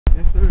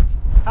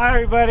Hi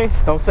everybody.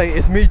 Don't say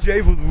it's me,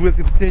 Jables, with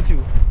the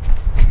potential.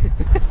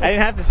 I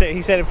didn't have to say it,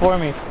 he said it for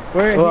me.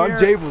 We're well, here. I'm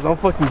Jables, I'm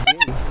fucking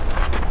gay.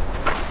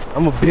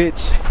 I'm a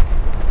bitch.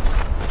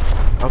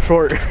 I'm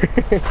short.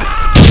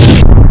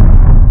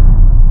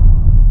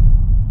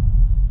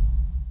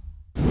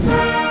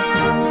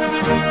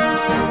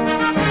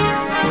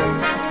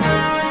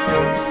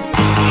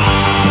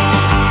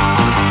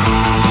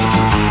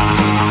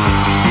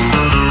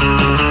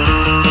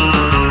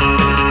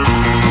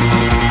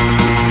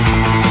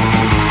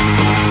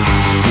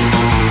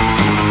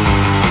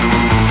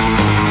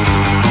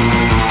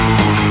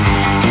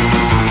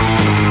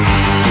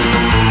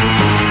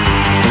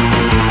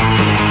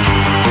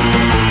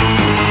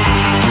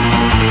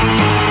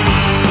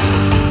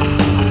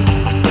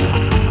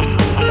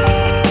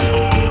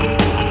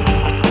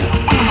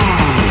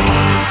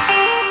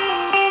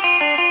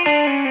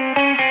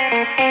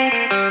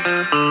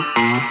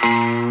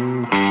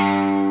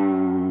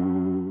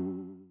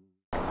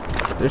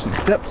 There's some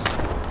steps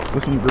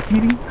with some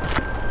graffiti.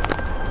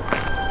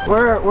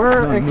 We're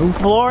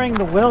exploring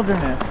the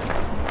wilderness.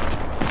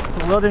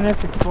 The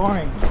wilderness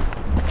exploring.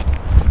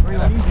 What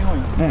are you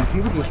doing? Man,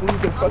 people just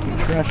leave their fucking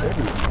trash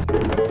everywhere.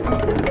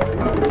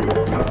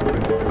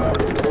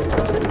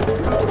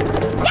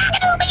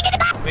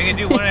 We can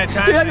do one at a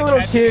time. You're like a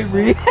little kid,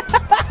 Reed.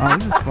 Oh,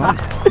 this is fun.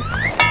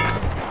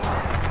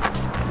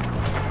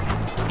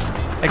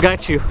 I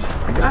got you.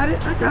 I got it,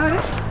 I got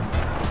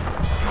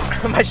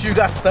it. My shoe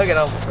got stuck in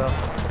all the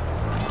stuff.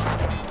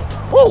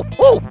 Whoa,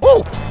 whoa,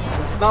 whoa!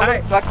 This is not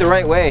like the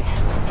right way.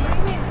 What do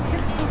you mean?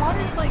 Because the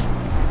water's like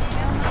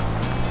down.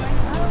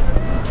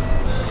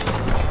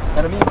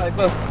 And I mean, like,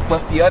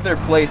 with the other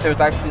place, there was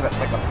actually like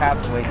a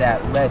pathway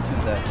that led to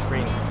the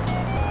spring.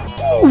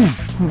 Ooh,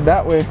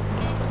 that way. I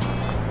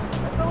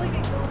felt like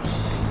it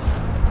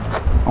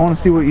goes. I want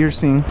to see what you're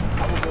seeing.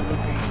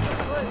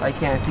 I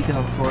can't see because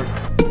I'm short.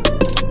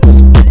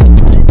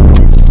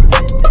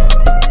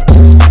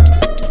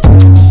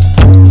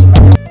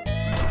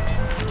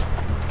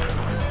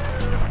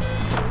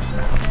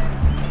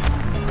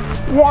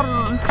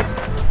 Water!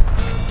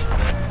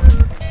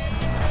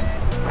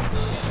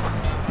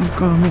 You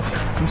gonna make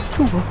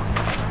sure.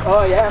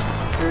 Oh yeah,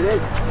 sure it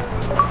is.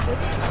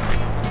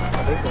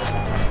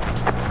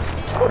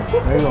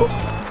 There you go.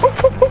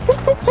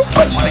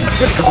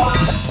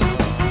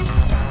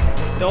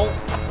 Don't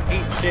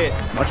eat shit.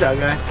 Watch out,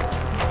 guys.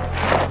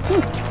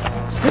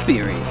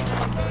 Slippery.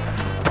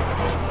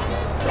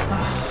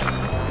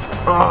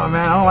 Oh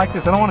man, I don't like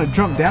this. I don't want to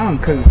jump down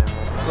because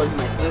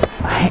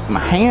my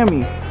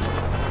hammy.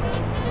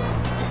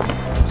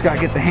 Just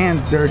gotta get the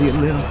hands dirty a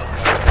little.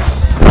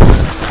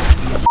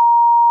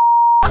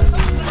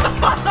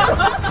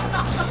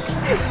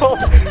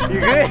 You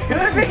good?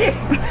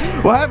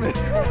 What happened?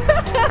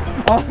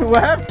 Oh,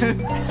 what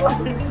happened?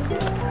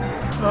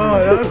 Oh,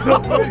 that was so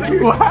funny.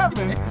 What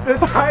happened?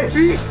 That's high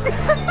feet.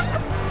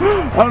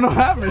 I don't know what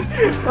happened.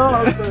 Oh,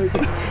 I'm sorry.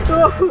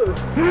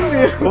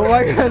 Well, why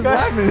you guys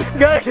laughing?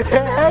 Gotta get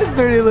their hands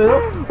dirty a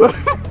little.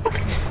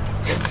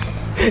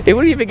 It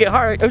wouldn't even get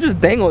hard. It would just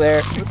dangle there.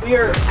 We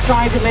are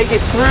trying to make it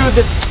through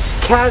this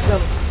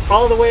chasm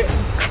all the way.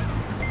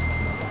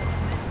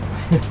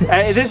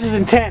 This is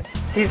intense.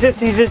 He's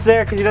just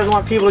there because he doesn't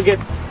want people to get,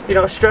 you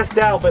know, stressed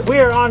out. But we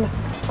are on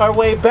our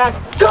way back.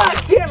 God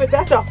damn it,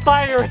 that's a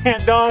fire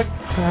ant, dog.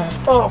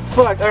 Oh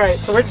fuck. All right,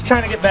 so we're just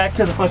trying to get back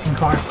to the fucking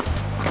car.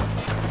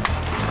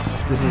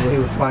 This is what he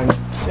was climbing.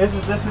 This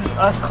is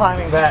us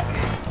climbing back.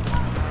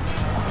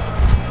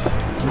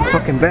 I'm the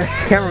fucking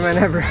best cameraman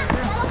ever.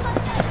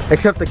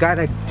 Except the guy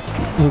that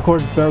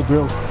records Bear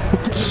Grylls.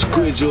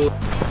 Squidgle.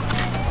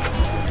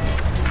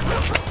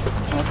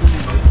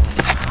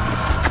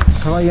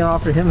 How are you gonna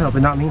offer him help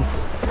and not me?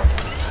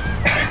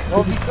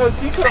 Well, because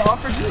he could have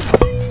offered you.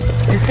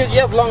 It's because you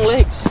have long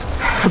legs.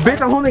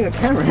 Bitch, I'm holding a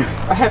camera.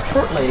 I have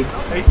short legs.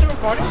 Are you still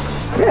recording?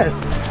 Yes.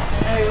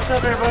 Hey, what's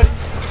up, everybody?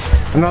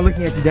 I'm not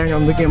looking at you, Daniel.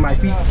 I'm looking at my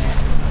feet.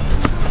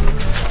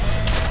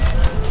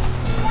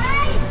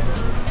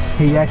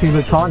 He actually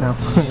looks tall now.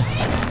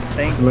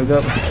 Thanks. Look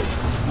up.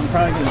 I'm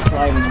probably gonna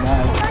slide and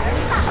die.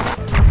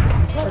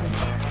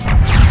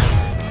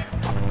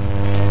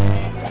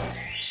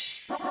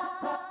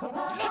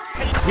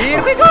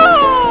 Here we go!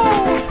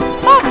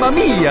 Mamma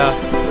mia!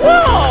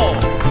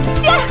 Whoa!